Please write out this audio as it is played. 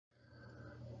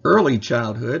Early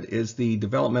childhood is the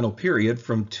developmental period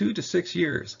from 2 to 6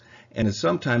 years and is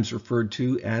sometimes referred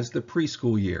to as the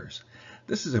preschool years.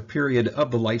 This is a period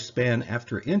of the lifespan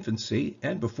after infancy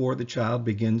and before the child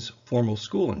begins formal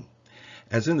schooling.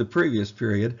 As in the previous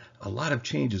period, a lot of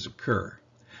changes occur.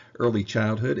 Early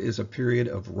childhood is a period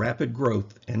of rapid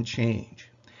growth and change.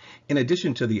 In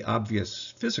addition to the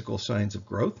obvious physical signs of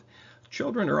growth,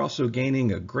 children are also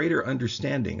gaining a greater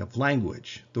understanding of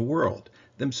language, the world,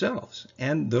 themselves,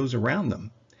 and those around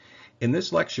them. In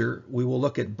this lecture, we will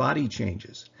look at body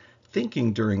changes,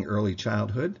 thinking during early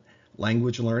childhood,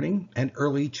 language learning, and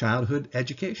early childhood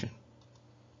education.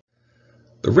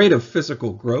 The rate of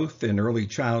physical growth in early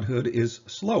childhood is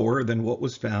slower than what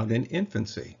was found in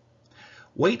infancy.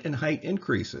 Weight and height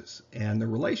increases, and the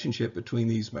relationship between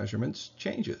these measurements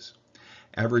changes.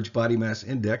 Average body mass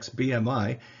index,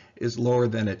 BMI, is lower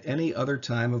than at any other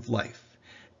time of life.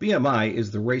 BMI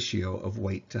is the ratio of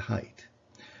weight to height.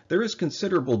 There is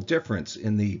considerable difference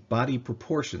in the body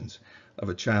proportions of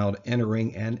a child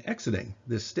entering and exiting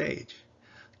this stage.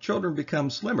 Children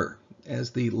become slimmer as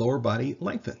the lower body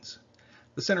lengthens.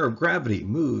 The center of gravity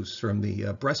moves from the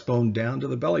breastbone down to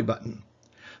the belly button.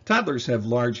 Toddlers have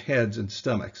large heads and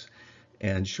stomachs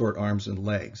and short arms and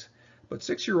legs, but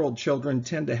 6-year-old children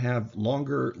tend to have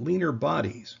longer, leaner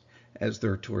bodies as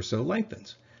their torso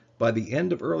lengthens. By the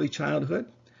end of early childhood,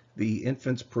 the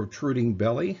infant's protruding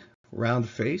belly, round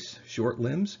face, short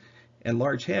limbs, and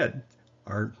large head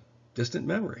are distant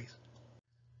memories.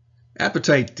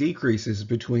 Appetite decreases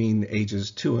between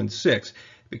ages 2 and 6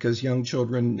 because young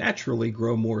children naturally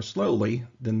grow more slowly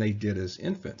than they did as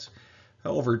infants.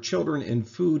 However, children in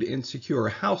food-insecure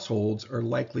households are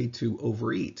likely to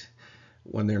overeat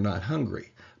when they're not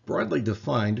hungry. Broadly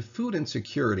defined, food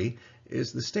insecurity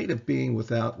is the state of being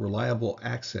without reliable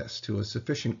access to a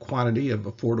sufficient quantity of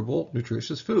affordable,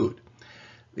 nutritious food.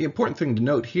 The important thing to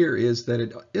note here is that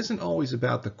it isn't always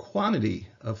about the quantity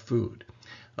of food.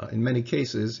 In many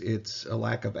cases, it's a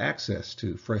lack of access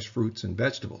to fresh fruits and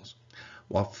vegetables.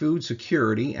 While food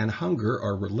security and hunger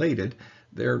are related,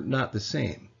 they're not the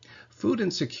same. Food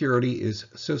insecurity is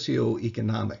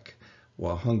socioeconomic,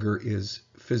 while hunger is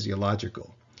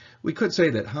physiological. We could say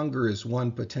that hunger is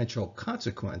one potential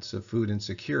consequence of food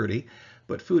insecurity,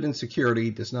 but food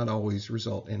insecurity does not always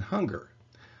result in hunger.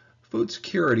 Food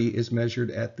security is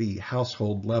measured at the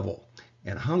household level,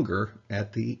 and hunger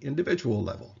at the individual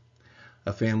level.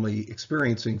 A family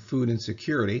experiencing food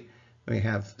insecurity may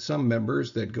have some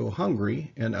members that go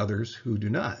hungry and others who do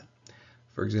not.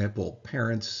 For example,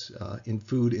 parents in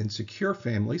food insecure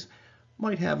families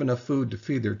might have enough food to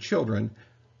feed their children,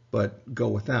 but go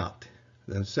without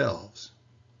themselves.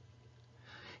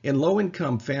 In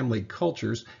low-income family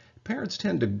cultures, parents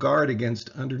tend to guard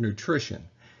against undernutrition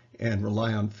and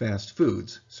rely on fast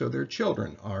foods, so their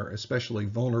children are especially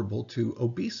vulnerable to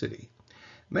obesity.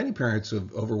 Many parents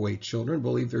of overweight children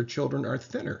believe their children are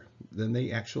thinner than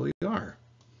they actually are.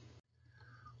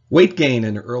 Weight gain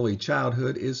in early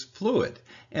childhood is fluid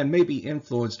and may be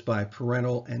influenced by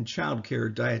parental and child care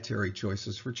dietary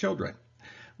choices for children.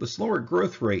 The slower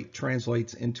growth rate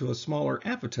translates into a smaller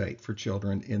appetite for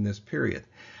children in this period.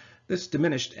 This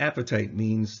diminished appetite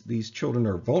means these children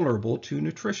are vulnerable to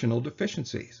nutritional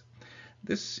deficiencies.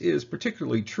 This is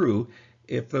particularly true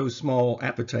if those small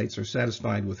appetites are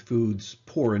satisfied with foods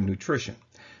poor in nutrition.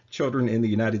 Children in the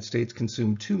United States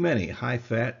consume too many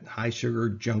high-fat, high-sugar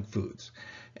junk foods.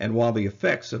 And while the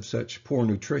effects of such poor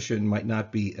nutrition might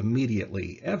not be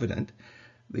immediately evident,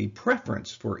 the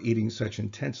preference for eating such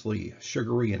intensely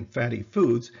sugary and fatty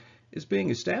foods is being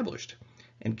established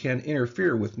and can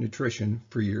interfere with nutrition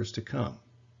for years to come.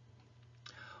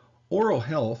 Oral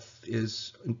health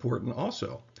is important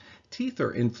also. Teeth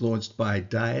are influenced by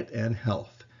diet and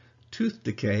health. Tooth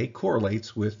decay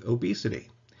correlates with obesity,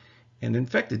 and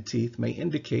infected teeth may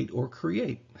indicate or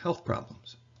create health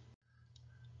problems.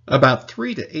 About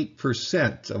 3 to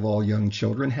 8% of all young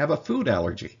children have a food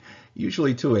allergy,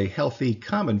 usually to a healthy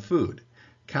common food.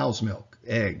 Cow's milk,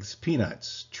 eggs,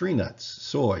 peanuts, tree nuts,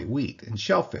 soy, wheat, and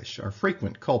shellfish are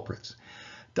frequent culprits.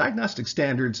 Diagnostic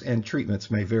standards and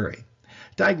treatments may vary.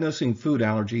 Diagnosing food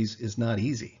allergies is not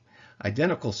easy.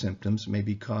 Identical symptoms may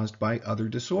be caused by other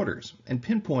disorders, and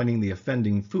pinpointing the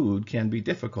offending food can be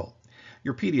difficult.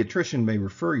 Your pediatrician may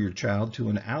refer your child to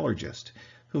an allergist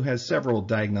who has several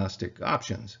diagnostic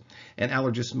options. An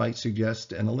allergist might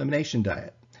suggest an elimination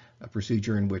diet, a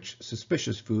procedure in which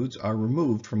suspicious foods are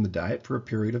removed from the diet for a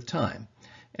period of time,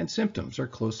 and symptoms are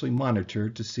closely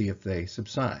monitored to see if they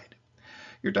subside.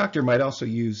 Your doctor might also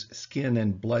use skin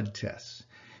and blood tests.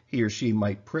 He or she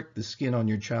might prick the skin on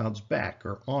your child's back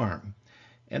or arm,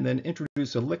 and then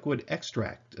introduce a liquid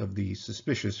extract of the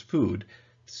suspicious food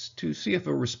teeth to see if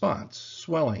a response,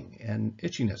 swelling and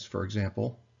itchiness, for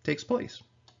example, takes place.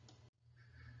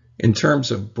 In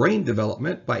terms of brain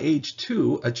development, by age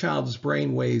 2, a child's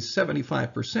brain weighs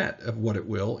 75% of what it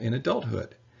will in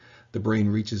adulthood. The brain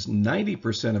reaches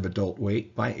 90% of adult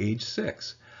weight by age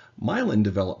 6. Myelin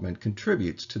development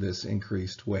contributes to this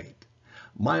increased weight.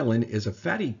 Myelin is a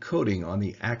fatty coating on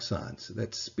the axons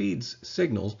that speeds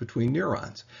signals between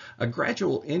neurons. A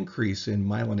gradual increase in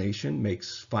myelination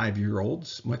makes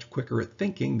 5-year-olds much quicker at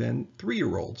thinking than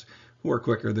 3-year-olds, who are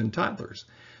quicker than toddlers.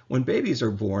 When babies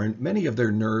are born, many of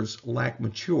their nerves lack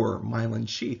mature myelin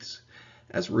sheaths.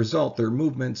 As a result, their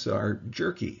movements are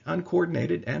jerky,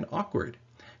 uncoordinated, and awkward.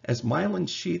 As myelin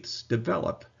sheaths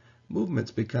develop,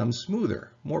 movements become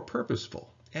smoother, more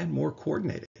purposeful, and more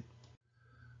coordinated.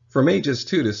 From ages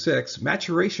 2 to 6,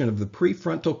 maturation of the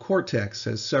prefrontal cortex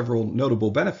has several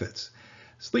notable benefits.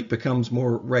 Sleep becomes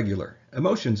more regular.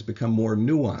 Emotions become more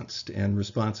nuanced and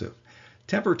responsive.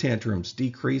 Temper tantrums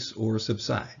decrease or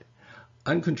subside.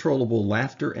 Uncontrollable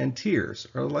laughter and tears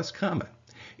are less common.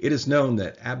 It is known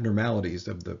that abnormalities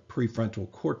of the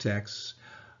prefrontal cortex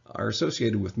are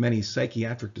associated with many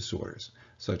psychiatric disorders,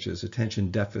 such as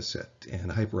attention deficit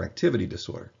and hyperactivity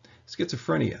disorder,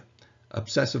 schizophrenia,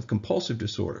 obsessive-compulsive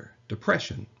disorder,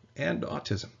 depression, and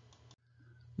autism.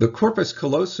 The corpus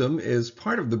callosum is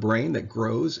part of the brain that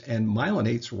grows and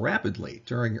myelinates rapidly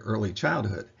during early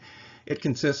childhood. It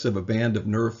consists of a band of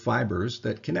nerve fibers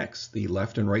that connects the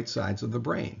left and right sides of the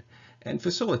brain and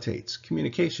facilitates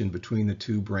communication between the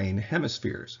two brain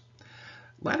hemispheres.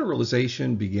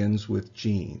 Lateralization begins with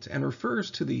genes and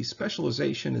refers to the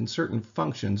specialization in certain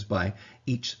functions by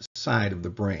each side of the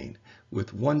brain,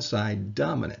 with one side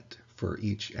dominant for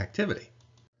each activity.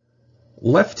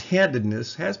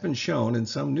 Left-handedness has been shown in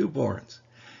some newborns.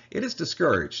 It is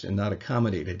discouraged and not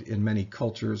accommodated in many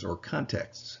cultures or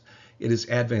contexts. It is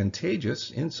advantageous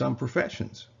in some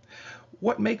professions.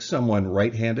 What makes someone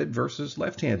right-handed versus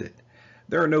left-handed?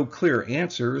 There are no clear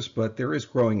answers, but there is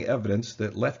growing evidence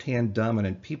that left-hand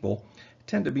dominant people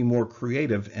tend to be more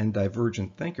creative and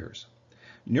divergent thinkers.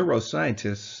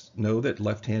 Neuroscientists know that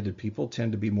left-handed people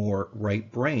tend to be more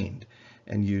right-brained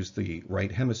and use the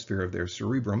right hemisphere of their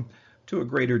cerebrum to a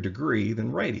greater degree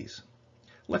than righties.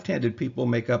 Left-handed people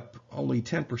make up only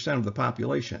 10% of the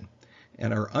population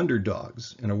and are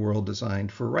underdogs in a world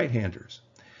designed for right-handers.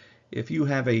 If you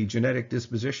have a genetic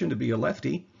disposition to be a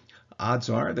lefty, odds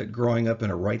are that growing up in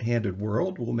a right-handed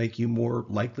world will make you more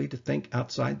likely to think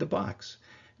outside the box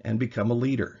and become a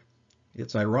leader.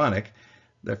 It's ironic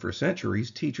that for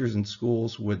centuries, teachers in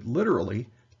schools would literally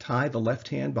tie the left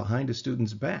hand behind a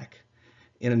student's back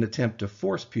in an attempt to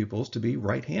force pupils to be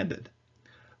right-handed.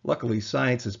 Luckily,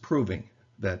 science is proving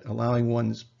that allowing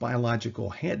one's biological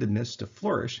handedness to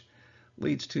flourish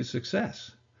leads to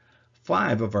success.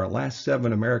 5 of our last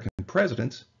 7 American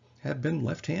presidents have been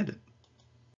left-handed.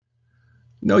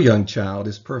 No young child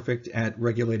is perfect at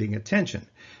regulating attention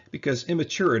because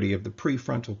immaturity of the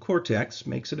prefrontal cortex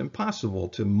makes it impossible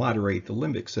to moderate the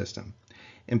limbic system.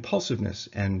 Impulsiveness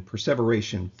and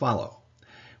perseveration follow.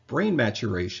 Brain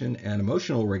maturation and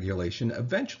emotional regulation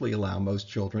eventually allow most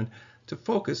children to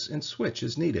focus and switch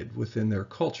as needed within their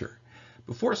culture.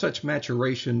 Before such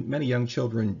maturation, many young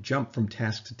children jump from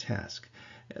task to task.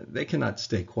 They cannot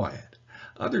stay quiet.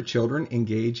 Other children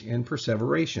engage in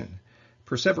perseveration.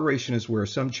 Perseveration is where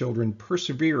some children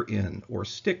persevere in or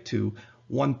stick to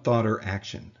one thought or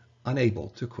action, unable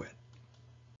to quit.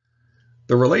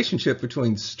 The relationship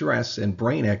between stress and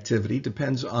brain activity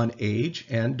depends on age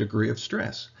and degree of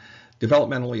stress.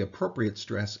 Developmentally appropriate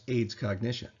stress aids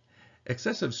cognition.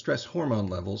 Excessive stress hormone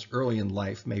levels early in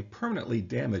life may permanently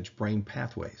damage brain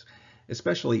pathways,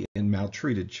 especially in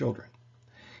maltreated children.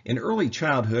 In early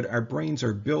childhood, our brains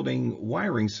are building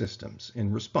wiring systems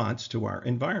in response to our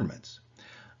environments.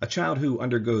 A child who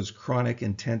undergoes chronic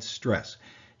intense stress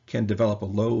can develop a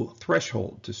low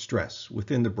threshold to stress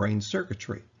within the brain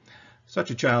circuitry. Such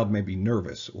a child may be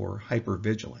nervous or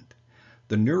hypervigilant.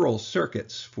 The neural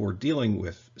circuits for dealing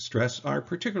with stress are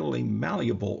particularly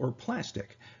malleable or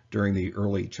plastic during the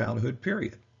early childhood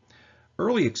period.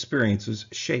 Early experiences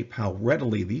shape how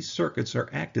readily these circuits are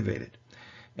activated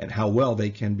and how well they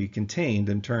can be contained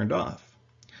and turned off.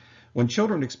 When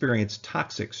children experience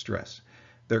toxic stress,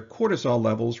 their cortisol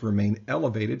levels remain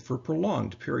elevated for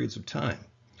prolonged periods of time.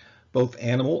 Both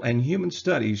animal and human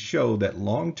studies show that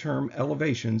long-term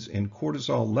elevations in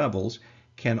cortisol levels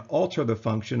can alter the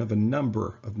function of a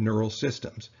number of neural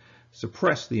systems,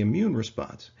 suppress the immune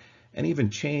response, and even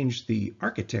change the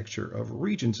architecture of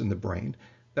regions in the brain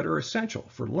that are essential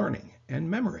for learning and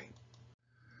memory.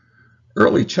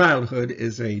 Early childhood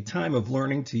is a time of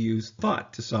learning to use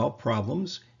thought to solve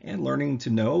problems and learning to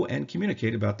know and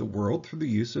communicate about the world through the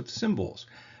use of symbols,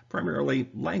 primarily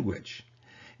language.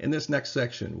 In this next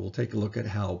section, we'll take a look at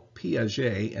how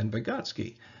Piaget and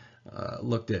Vygotsky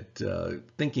looked at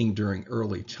thinking during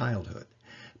early childhood.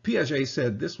 Piaget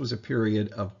said this was a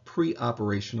period of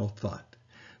pre-operational thought.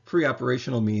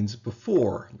 Pre-operational means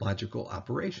before logical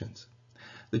operations.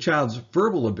 The child's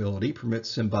verbal ability permits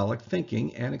symbolic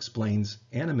thinking and explains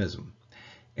animism.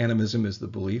 Animism is the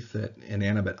belief that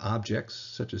inanimate objects,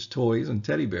 such as toys and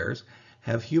teddy bears,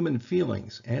 have human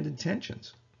feelings and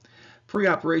intentions.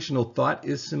 Pre-operational thought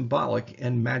is symbolic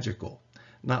and magical,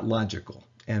 not logical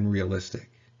and realistic.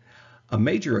 A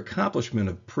major accomplishment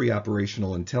of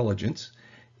pre-operational intelligence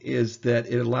is that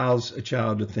it allows a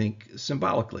child to think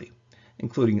symbolically,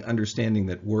 including understanding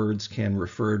that words can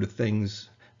refer to things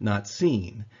not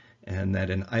seen, and that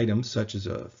an item such as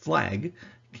a flag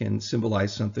can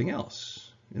symbolize something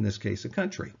else, in this case a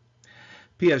country.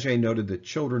 Piaget noted that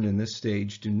children in this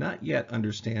stage do not yet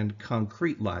understand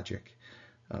concrete logic,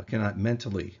 cannot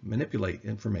mentally manipulate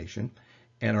information,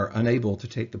 and are unable to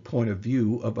take the point of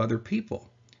view of other people,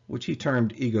 which he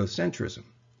termed egocentrism.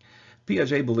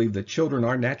 Piaget believed that children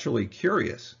are naturally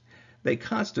curious. They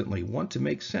constantly want to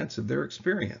make sense of their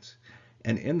experience,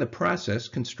 and in the process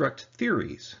construct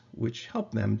theories which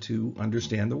help them to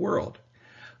understand the world.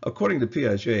 According to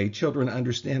Piaget, children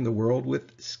understand the world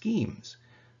with schemes,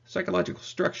 psychological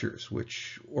structures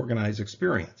which organize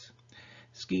experience.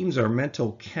 Schemes are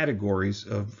mental categories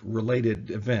of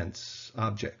related events,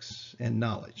 objects, and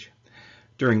knowledge.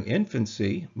 During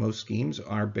infancy, most schemes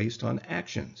are based on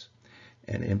actions,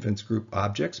 and infants group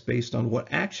objects based on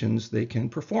what actions they can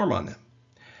perform on them.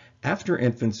 After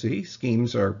infancy,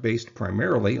 schemes are based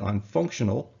primarily on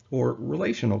functional or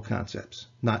relational concepts,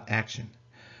 not action.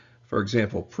 For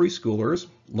example, preschoolers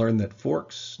learn that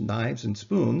forks, knives, and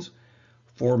spoons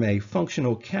form a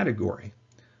functional category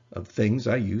of things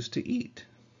I use to eat.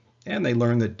 And they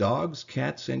learn that dogs,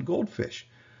 cats, and goldfish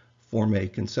form a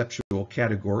conceptual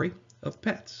category of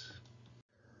pets.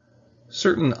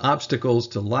 Certain obstacles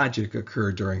to logic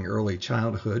occur during early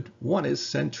childhood. One is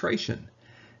centration.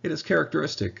 It is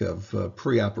characteristic of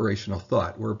pre-operational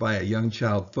thought, whereby a young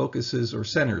child focuses or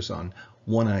centers on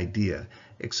one idea,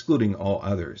 excluding all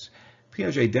others.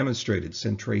 Piaget demonstrated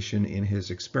centration in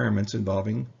his experiments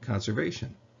involving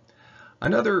conservation.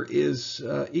 Another is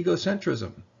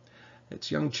egocentrism.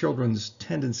 It's young children's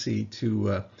tendency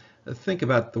to think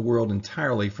about the world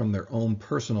entirely from their own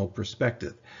personal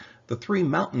perspective. The Three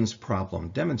Mountains problem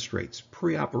demonstrates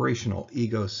pre-operational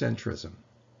egocentrism.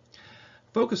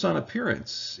 Focus on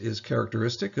appearance is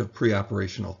characteristic of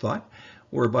pre-operational thought,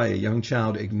 whereby a young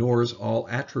child ignores all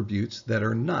attributes that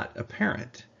are not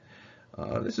apparent.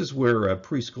 This is where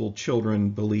preschool children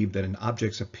believe that an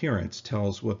object's appearance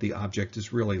tells what the object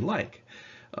is really like.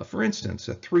 For instance,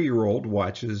 a 3-year-old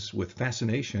watches with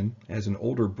fascination as an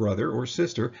older brother or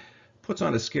sister puts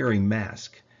on a scary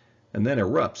mask and then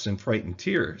erupts in frightened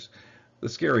tears. The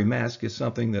scary mask is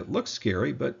something that looks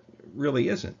scary but really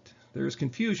isn't. There is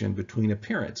confusion between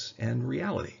appearance and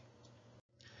reality.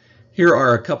 Here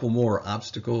are a couple more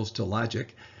obstacles to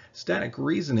logic. Static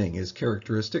reasoning is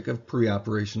characteristic of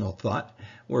pre-operational thought,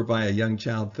 whereby a young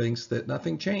child thinks that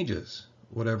nothing changes.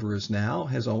 Whatever is now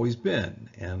has always been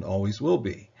and always will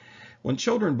be. When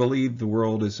children believe the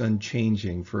world is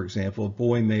unchanging, for example, a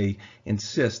boy may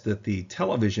insist that the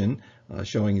television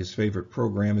showing his favorite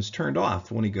program is turned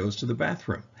off when he goes to the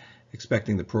bathroom,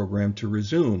 expecting the program to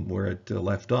resume where it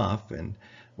left off and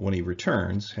when he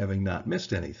returns, having not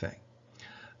missed anything.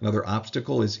 Another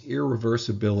obstacle is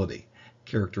irreversibility,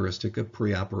 characteristic of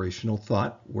pre-operational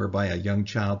thought, whereby a young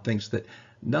child thinks that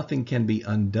nothing can be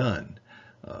undone.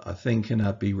 A thing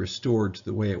cannot be restored to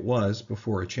the way it was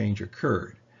before a change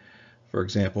occurred. For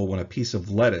example, when a piece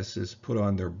of lettuce is put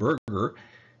on their burger,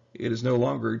 it is no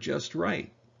longer just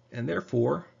right, and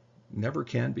therefore never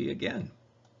can be again.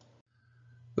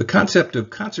 The concept of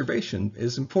conservation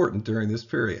is important during this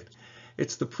period.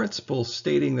 It's the principle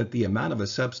stating that the amount of a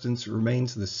substance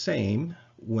remains the same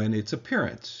when its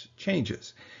appearance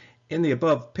changes. In the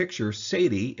above picture,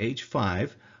 Sadie, age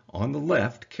 5, on the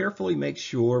left, carefully makes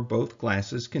sure both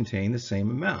glasses contain the same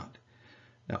amount.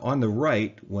 Now, on the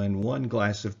right, when one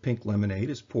glass of pink lemonade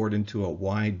is poured into a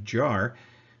wide jar,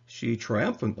 she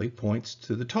triumphantly points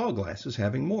to the tall glasses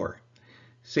having more.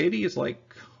 Sadie is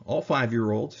like all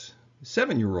 5-year-olds,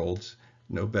 7-year-olds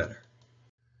know better.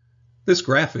 This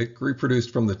graphic,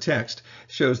 reproduced from the text,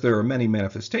 shows there are many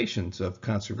manifestations of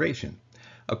conservation.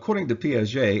 According to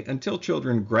Piaget, until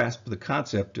children grasp the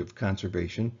concept of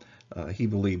conservation, he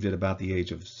believed at about the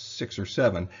age of 6 or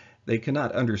 7, they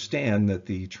cannot understand that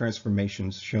the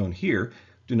transformations shown here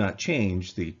do not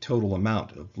change the total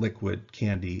amount of liquid,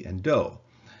 candy, and dough.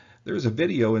 There is a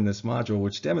video in this module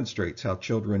which demonstrates how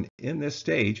children in this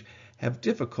stage have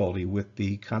difficulty with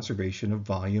the conservation of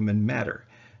volume and matter,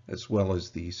 as well as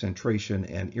the centration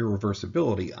and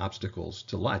irreversibility obstacles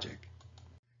to logic.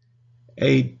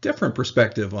 A different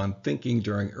perspective on thinking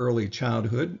during early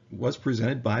childhood was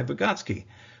presented by Vygotsky,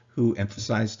 who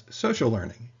emphasized social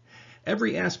learning.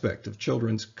 Every aspect of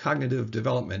children's cognitive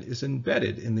development is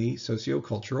embedded in the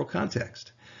sociocultural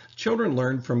context. Children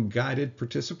learn from guided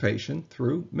participation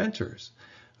through mentors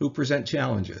who present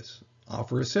challenges,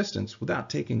 offer assistance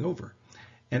without taking over,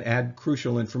 and add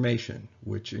crucial information,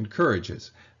 which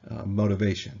encourages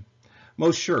motivation.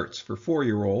 Most shirts for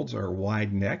 4-year-olds are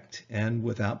wide-necked and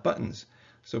without buttons,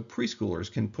 so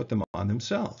preschoolers can put them on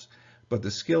themselves. But the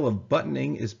skill of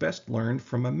buttoning is best learned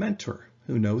from a mentor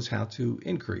who knows how to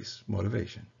increase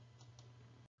motivation.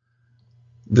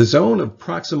 The zone of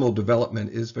proximal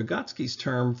development is Vygotsky's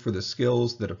term for the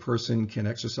skills that a person can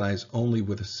exercise only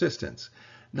with assistance,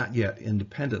 not yet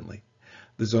independently.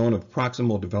 The zone of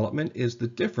proximal development is the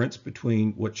difference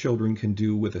between what children can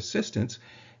do with assistance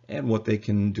and what they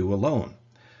can do alone.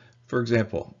 For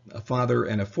example, a father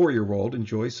and a 4-year-old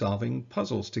enjoy solving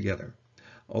puzzles together.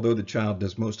 Although the child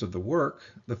does most of the work,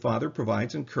 the father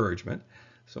provides encouragement,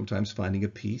 sometimes finding a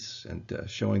piece and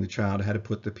showing the child how to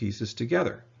put the pieces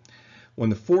together. When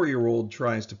the 4-year-old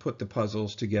tries to put the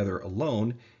puzzles together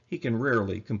alone, he can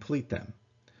rarely complete them.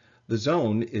 The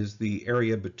zone is the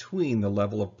area between the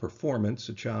level of performance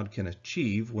a child can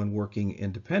achieve when working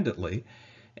independently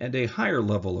and a higher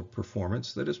level of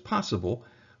performance that is possible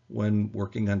when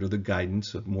working under the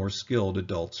guidance of more skilled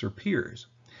adults or peers.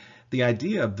 The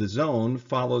idea of the zone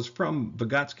follows from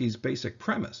Vygotsky's basic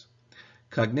premise.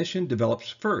 Cognition develops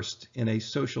first in a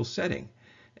social setting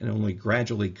and only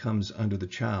gradually comes under the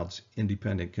child's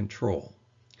independent control.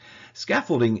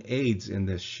 Scaffolding aids in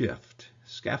this shift.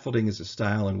 Scaffolding is a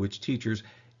style in which teachers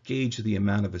gauge the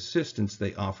amount of assistance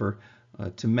they offer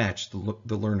to match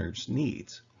the learner's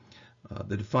needs.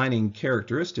 The defining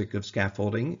characteristic of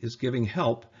scaffolding is giving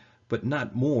help, but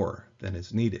not more than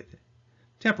is needed.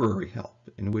 Temporary help,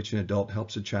 in which an adult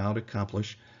helps a child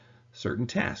accomplish certain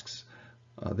tasks.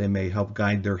 They may help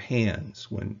guide their hands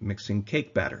when mixing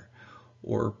cake batter,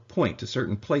 or point to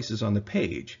certain places on the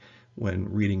page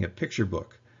when reading a picture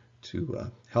book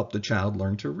to help the child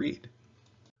learn to read.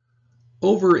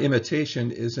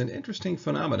 Over-imitation is an interesting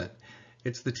phenomenon.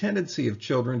 It's the tendency of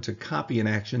children to copy an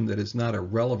action that is not a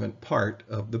relevant part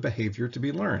of the behavior to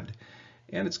be learned.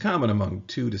 And it's common among 2-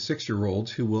 to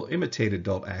 6-year-olds who will imitate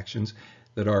adult actions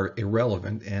that are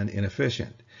irrelevant and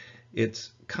inefficient.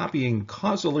 It's copying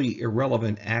causally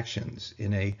irrelevant actions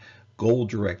in a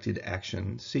goal-directed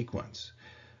action sequence.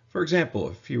 For example,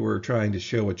 if you were trying to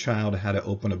show a child how to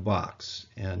open a box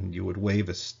and you would wave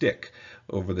a stick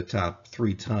over the top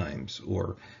 3 times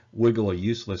or wiggle a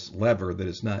useless lever that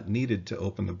is not needed to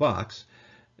open the box,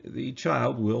 the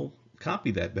child will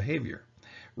copy that behavior.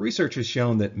 Research has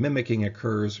shown that mimicking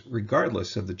occurs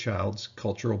regardless of the child's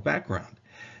cultural background.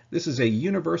 This is a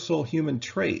universal human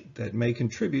trait that may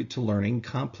contribute to learning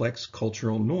complex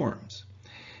cultural norms.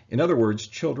 In other words,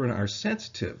 children are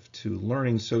sensitive to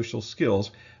learning social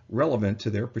skills relevant to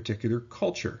their particular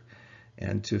culture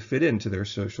and to fit into their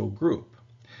social group.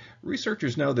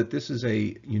 Researchers know that this is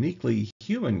a uniquely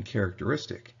human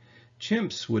characteristic.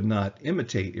 Chimps would not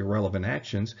imitate irrelevant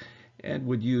actions and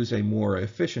would use a more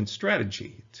efficient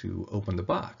strategy to open the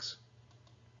box.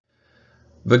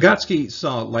 Vygotsky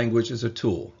saw language as a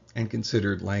tool and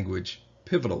considered language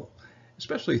pivotal,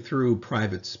 especially through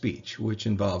private speech, which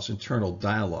involves internal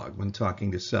dialogue when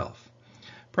talking to self.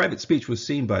 Private speech was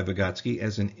seen by Vygotsky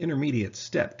as an intermediate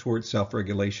step toward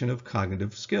self-regulation of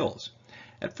cognitive skills.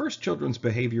 At first, children's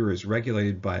behavior is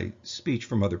regulated by speech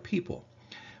from other people.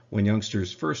 When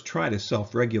youngsters first try to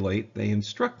self-regulate, they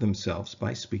instruct themselves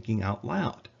by speaking out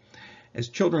loud. As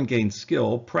children gain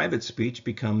skill, private speech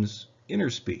becomes inner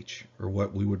speech, or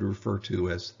what we would refer to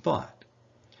as thought.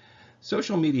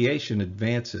 Social mediation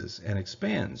advances and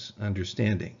expands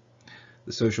understanding.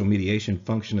 The social mediation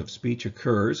function of speech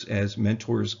occurs as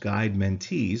mentors guide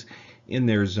mentees in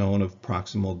their zone of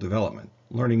proximal development,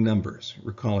 learning numbers,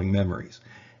 recalling memories,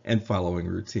 and following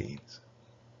routines.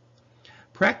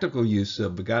 Practical use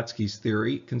of Vygotsky's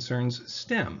theory concerns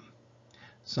STEM,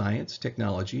 science,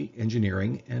 technology,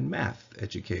 engineering, and math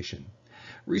education.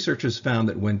 Researchers found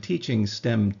that when teaching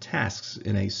STEM tasks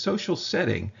in a social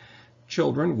setting,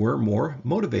 children were more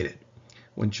motivated.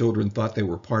 When children thought they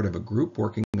were part of a group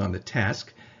working on the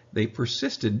task, they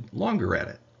persisted longer at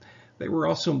it. They were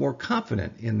also more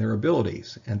confident in their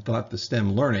abilities and thought the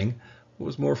STEM learning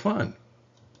was more fun.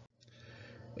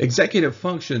 Executive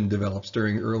function develops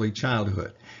during early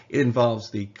childhood. It involves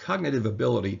the cognitive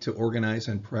ability to organize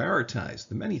and prioritize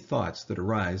the many thoughts that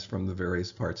arise from the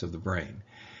various parts of the brain.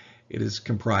 It is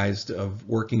comprised of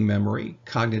working memory,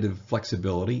 cognitive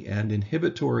flexibility, and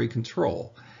inhibitory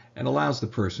control, and allows the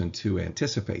person to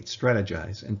anticipate,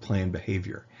 strategize, and plan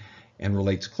behavior, and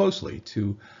relates closely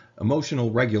to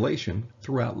emotional regulation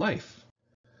throughout life.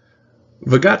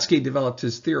 Vygotsky developed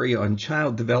his theory on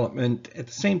child development at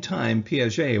the same time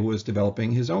Piaget was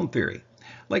developing his own theory.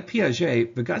 Like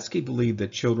Piaget, Vygotsky believed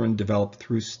that children develop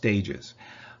through stages.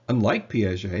 Unlike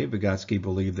Piaget, Vygotsky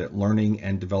believed that learning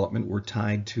and development were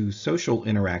tied to social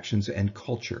interactions and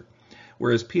culture,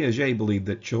 whereas Piaget believed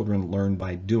that children learn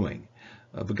by doing.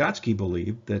 Vygotsky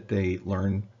believed that they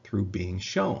learn through being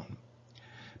shown.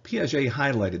 Piaget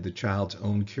highlighted the child's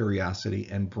own curiosity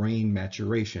and brain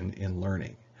maturation in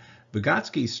learning.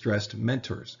 Vygotsky stressed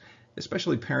mentors,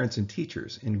 especially parents and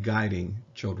teachers, in guiding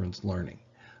children's learning.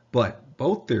 But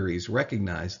both theories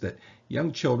recognize that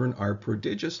young children are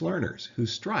prodigious learners who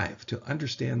strive to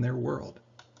understand their world.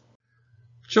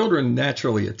 Children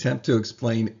naturally attempt to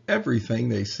explain everything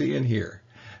they see and hear.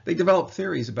 They develop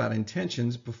theories about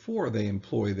intentions before they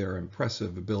employ their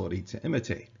impressive ability to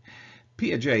imitate.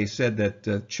 Piaget said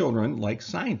that children, like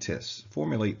scientists,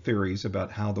 formulate theories about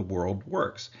how the world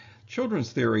works.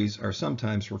 Children's theories are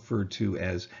sometimes referred to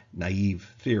as naive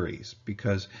theories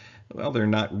because, well, they're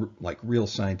not like real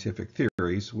scientific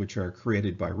theories, which are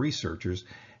created by researchers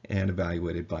and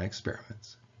evaluated by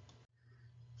experiments.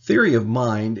 Theory of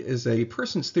mind is a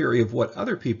person's theory of what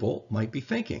other people might be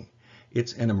thinking.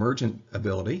 It's an emergent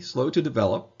ability, slow to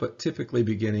develop, but typically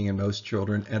beginning in most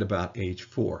children at about age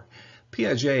 4.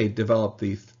 Piaget developed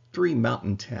the 3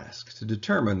 mountain tasks to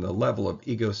determine the level of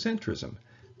egocentrism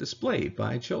displayed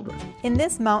by children. In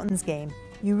this mountains game,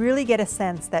 you really get a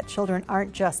sense that children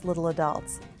aren't just little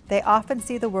adults. They often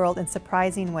see the world in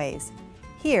surprising ways.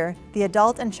 Here, the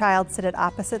adult and child sit at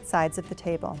opposite sides of the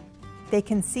table. They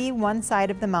can see one side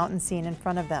of the mountain scene in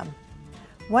front of them.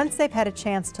 Once they've had a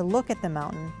chance to look at the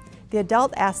mountain, the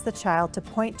adult asks the child to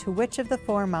point to which of the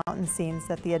 4 mountain scenes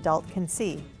that the adult can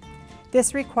see.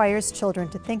 This requires children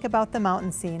to think about the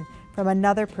mountain scene from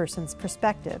another person's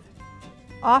perspective.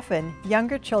 Often,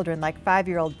 younger children like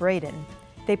 5-year-old Braden,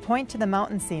 they point to the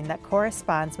mountain scene that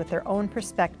corresponds with their own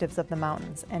perspectives of the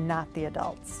mountains and not the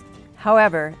adults.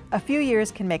 However, a few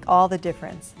years can make all the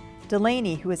difference.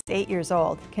 Delaney, who is 8 years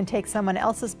old, can take someone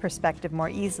else's perspective more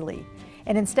easily,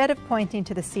 and instead of pointing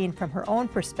to the scene from her own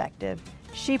perspective,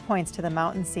 she points to the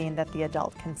mountain scene that the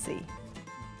adult can see.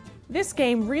 This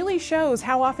game really shows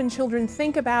how often children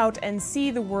think about and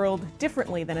see the world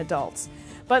differently than adults.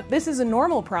 But this is a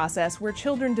normal process where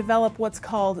children develop what's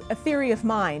called a theory of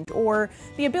mind, or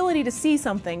the ability to see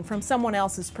something from someone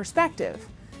else's perspective.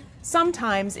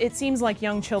 Sometimes it seems like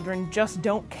young children just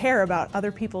don't care about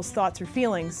other people's thoughts or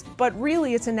feelings, but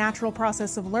really it's a natural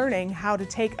process of learning how to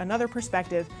take another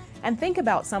perspective and think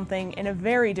about something in a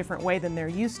very different way than they're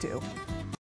used to.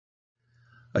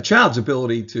 A child's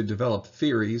ability to develop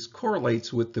theories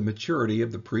correlates with the maturity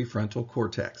of the prefrontal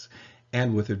cortex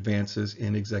and with advances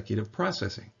in executive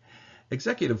processing.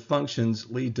 Executive functions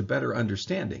lead to better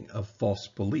understanding of false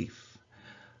belief.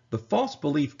 The false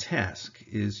belief task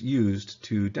is used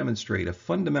to demonstrate a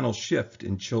fundamental shift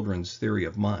in children's theory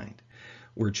of mind,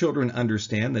 where children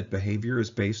understand that behavior is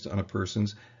based on a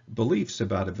person's beliefs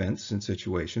about events and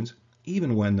situations,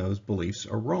 even when those beliefs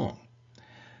are wrong.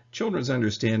 Children's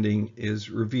understanding is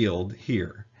revealed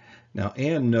here. Now,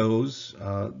 Anne knows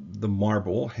the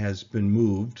marble has been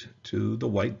moved to the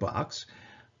white box,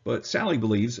 but Sally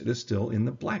believes it is still in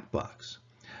the black box.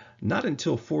 Not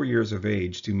until 4 years of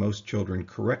age do most children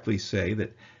correctly say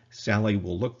that Sally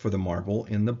will look for the marble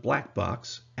in the black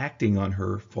box, acting on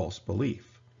her false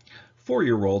belief.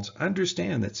 4-year-olds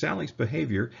understand that Sally's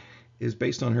behavior is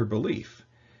based on her belief,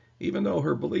 even though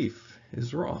her belief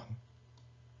is wrong.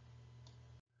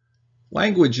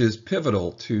 Language is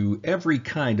pivotal to every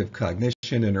kind of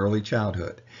cognition in early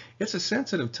childhood. It's a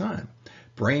sensitive time.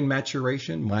 Brain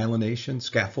maturation, myelination,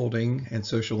 scaffolding, and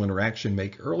social interaction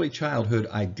make early childhood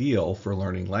ideal for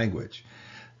learning language.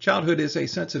 Childhood is a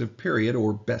sensitive period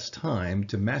or best time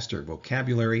to master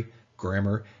vocabulary,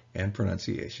 grammar, and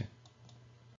pronunciation.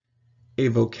 A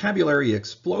vocabulary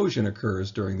explosion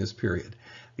occurs during this period.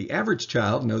 The average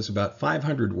child knows about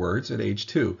 500 words at age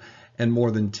 2 and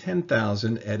more than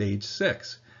 10,000 at age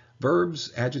 6.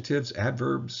 Verbs, adjectives,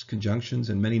 adverbs, conjunctions,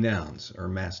 and many nouns are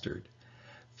mastered.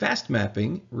 Fast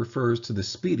mapping refers to the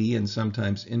speedy and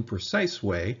sometimes imprecise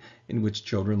way in which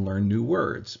children learn new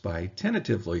words by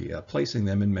tentatively placing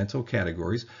them in mental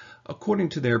categories according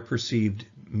to their perceived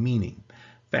meaning.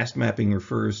 Fast mapping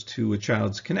refers to a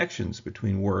child's connections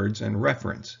between words and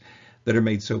reference that are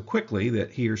made so quickly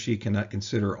that he or she cannot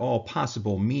consider all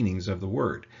possible meanings of the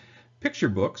word. Picture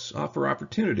books offer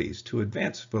opportunities to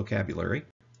advance vocabulary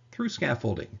through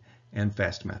scaffolding and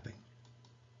fast mapping.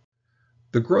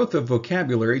 The growth of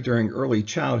vocabulary during early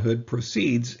childhood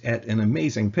proceeds at an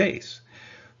amazing pace.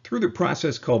 Through the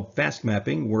process called fast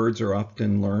mapping, words are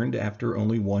often learned after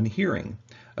only one hearing.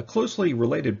 A closely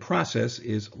related process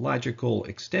is logical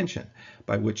extension,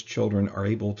 by which children are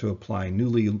able to apply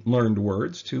newly learned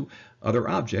words to other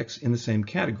objects in the same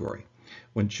category.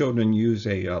 When children use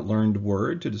a learned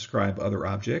word to describe other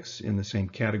objects in the same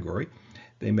category,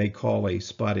 they may call a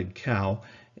spotted cow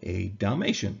a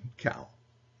Dalmatian cow.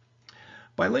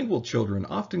 Bilingual children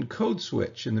often code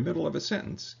switch in the middle of a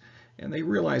sentence, and they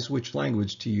realize which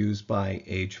language to use by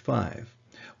age 5.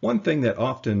 One thing that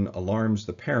often alarms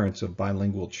the parents of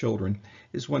bilingual children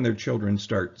is when their children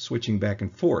start switching back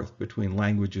and forth between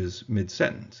languages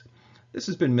mid-sentence. This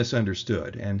has been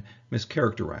misunderstood and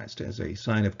mischaracterized as a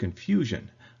sign of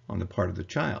confusion on the part of the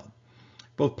child.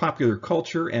 Both popular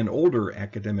culture and older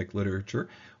academic literature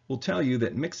will tell you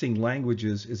that mixing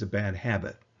languages is a bad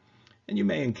habit. And you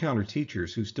may encounter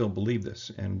teachers who still believe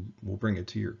this and will bring it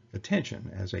to your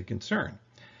attention as a concern.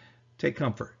 Take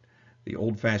comfort. The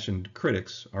old-fashioned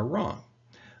critics are wrong.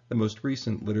 The most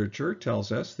recent literature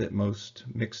tells us that most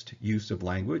mixed use of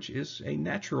language is a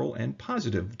natural and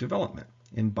positive development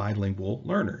in bilingual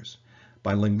learners.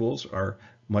 Bilinguals are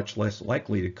much less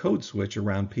likely to code switch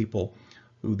around people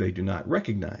who they do not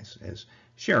recognize as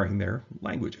sharing their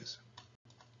languages.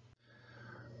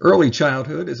 Early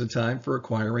childhood is a time for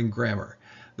acquiring grammar.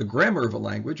 The grammar of a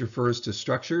language refers to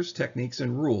structures, techniques,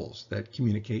 and rules that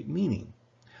communicate meaning.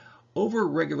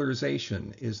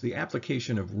 Over-regularization is the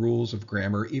application of rules of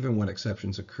grammar even when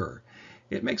exceptions occur.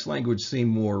 It makes language seem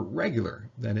more regular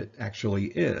than it actually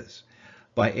is.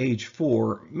 By age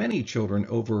 4, many children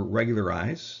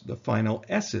over-regularize the final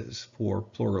S's for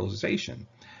pluralization,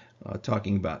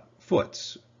 talking about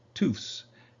foots, tooths,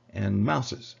 and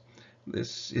mouses.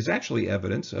 This is actually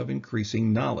evidence of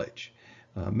increasing knowledge.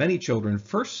 Many children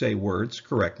first say words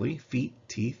correctly, feet,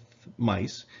 teeth,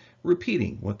 mice,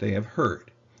 repeating what they have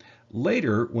heard.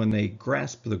 Later, when they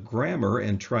grasp the grammar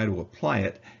and try to apply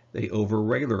it, they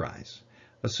over-regularize,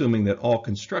 assuming that all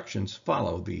constructions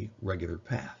follow the regular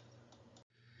path.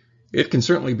 It can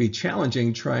certainly be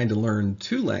challenging trying to learn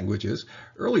 2 languages.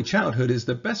 Early childhood is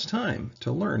the best time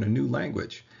to learn a new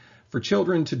language. For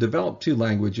children to develop 2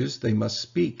 languages, they must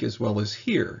speak as well as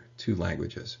hear 2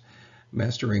 languages.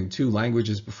 Mastering 2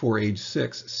 languages before age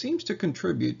 6 seems to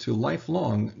contribute to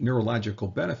lifelong neurological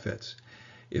benefits.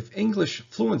 If English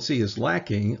fluency is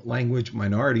lacking, language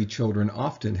minority children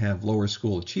often have lower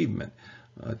school achievement,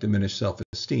 diminished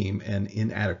self-esteem, and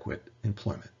inadequate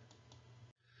employment.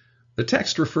 The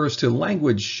text refers to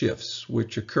language shifts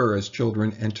which occur as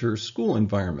children enter school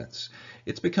environments.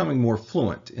 It's becoming more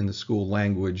fluent in the school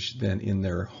language than in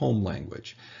their home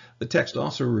language. The text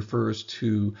also refers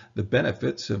to the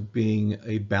benefits of being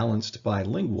a balanced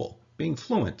bilingual, being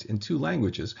fluent in 2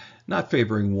 languages, not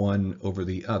favoring one over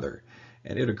the other.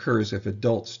 And it occurs if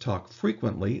adults talk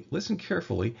frequently, listen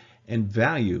carefully, and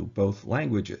value both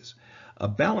languages. A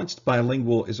balanced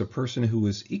bilingual is a person who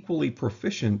is equally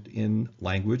proficient in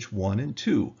language 1 and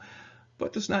 2,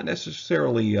 but does not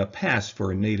necessarily pass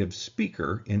for a native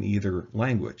speaker in either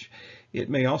language.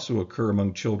 It may also occur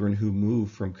among children who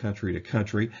move from country to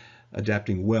country,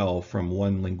 adapting well from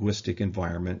one linguistic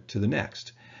environment to the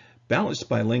next. Balanced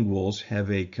bilinguals have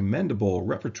a commendable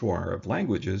repertoire of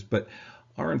languages, but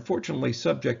are unfortunately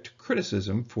subject to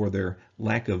criticism for their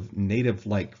lack of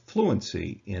native-like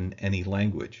fluency in any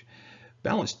language.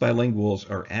 Balanced bilinguals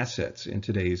are assets in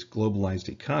today's globalized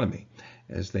economy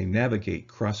as they navigate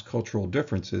cross-cultural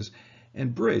differences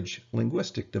and bridge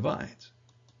linguistic divides.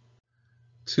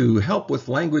 To help with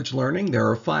language learning, there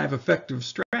are 5 effective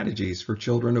strategies for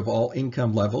children of all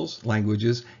income levels,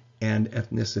 languages, and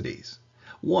ethnicities.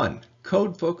 1.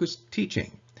 Code-focused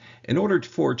teaching. In order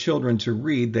for children to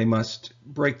read, they must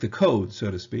break the code,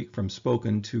 so to speak, from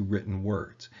spoken to written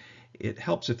words. It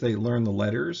helps if they learn the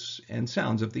letters and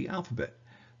sounds of the alphabet.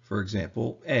 For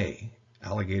example, A,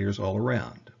 alligators all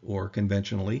around, or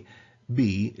conventionally,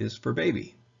 B is for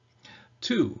baby.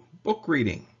 2. Book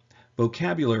reading.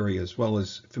 Vocabulary as well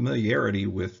as familiarity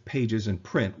with pages and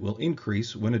print will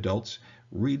increase when adults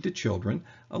read to children,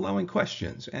 allowing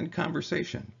questions and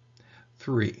conversation.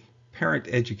 3. Parent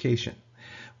education.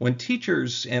 When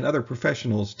teachers and other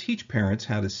professionals teach parents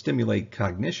how to stimulate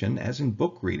cognition, as in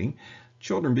book reading,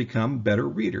 children become better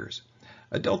readers.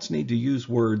 Adults need to use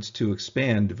words to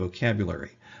expand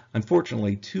vocabulary.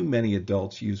 Unfortunately, too many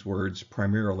adults use words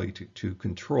primarily to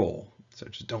control,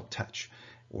 such as don't touch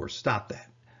or stop that,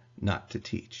 not to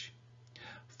teach.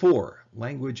 4.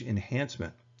 Language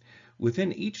enhancement.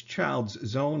 Within each child's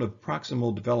zone of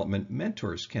proximal development,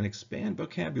 mentors can expand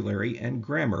vocabulary and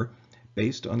grammar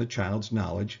based on the child's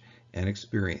knowledge and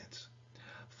experience.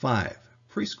 5.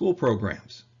 Preschool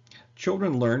programs.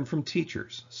 Children learn from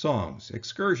teachers, songs,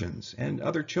 excursions, and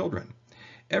other children.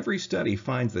 Every study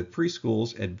finds that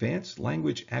preschools advance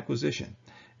language acquisition,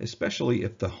 especially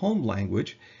if the home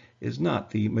language is not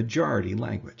the majority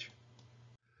language.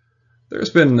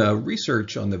 There's been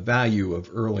research on the value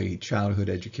of early childhood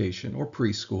education, or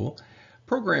preschool.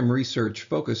 Program research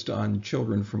focused on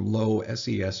children from low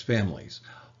SES families.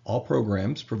 All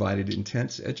programs provided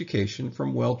intense education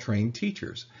from well-trained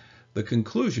teachers. The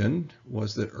conclusion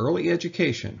was that early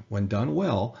education, when done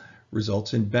well,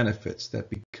 results in benefits that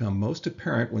become most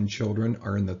apparent when children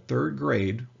are in the 3rd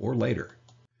grade or later.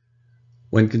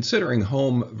 When considering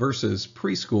home versus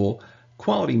preschool,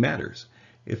 quality matters.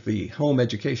 If the home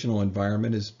educational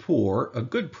environment is poor, a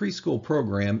good preschool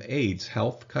program aids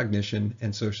health, cognition,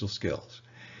 and social skills.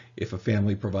 If a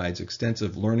family provides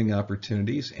extensive learning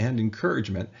opportunities and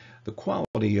encouragement, the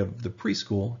quality of the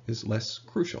preschool is less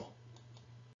crucial.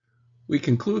 We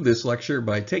conclude this lecture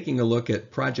by taking a look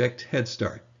at Project Head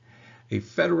Start, a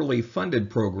federally funded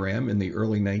program in the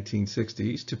early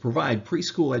 1960s to provide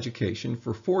preschool education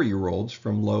for 4-year-olds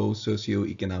from low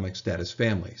socioeconomic status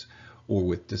families or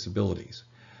with disabilities.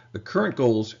 The current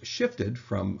goals shifted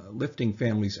from lifting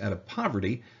families out of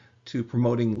poverty to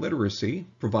promoting literacy,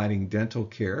 providing dental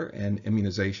care and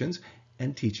immunizations,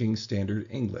 and teaching standard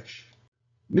English.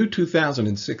 New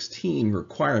 2016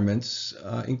 requirements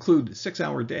include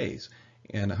 6-hour days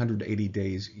and 180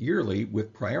 days yearly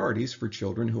with priorities for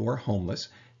children who are homeless,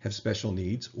 have special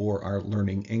needs, or are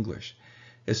learning English.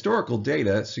 Historical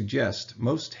data suggest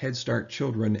most Head Start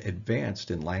children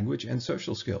advanced in language and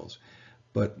social skills,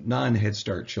 but non-Head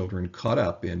Start children caught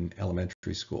up in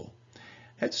elementary school.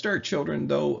 Head Start children,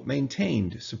 though,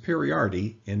 maintained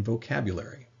superiority in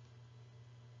vocabulary.